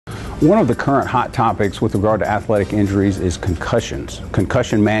One of the current hot topics with regard to athletic injuries is concussions,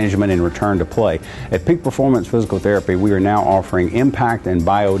 concussion management and return to play. At Peak Performance Physical Therapy, we are now offering Impact and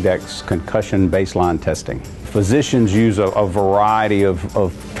Biodex concussion baseline testing. Physicians use a variety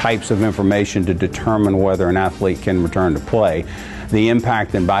of types of information to determine whether an athlete can return to play. The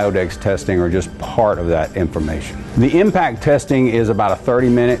Impact and Biodex testing are just part of that information. The Impact testing is about a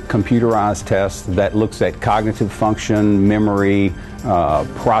 30-minute computerized test that looks at cognitive function, memory,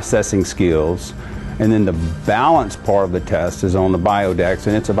 processing skills. And then the balance part of the test is on the Biodex,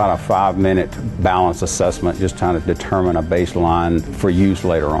 and it's about a 5-minute balance assessment, just trying to determine a baseline for use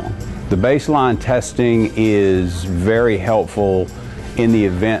later on. The baseline testing is very helpful in the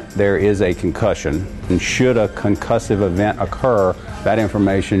event there is a concussion. And should a concussive event occur, that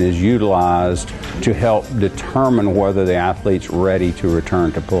information is utilized to help determine whether the athlete's ready to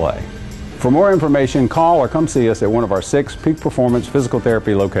return to play. For more information, call or come see us at one of our 6 Peak Performance Physical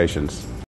Therapy locations.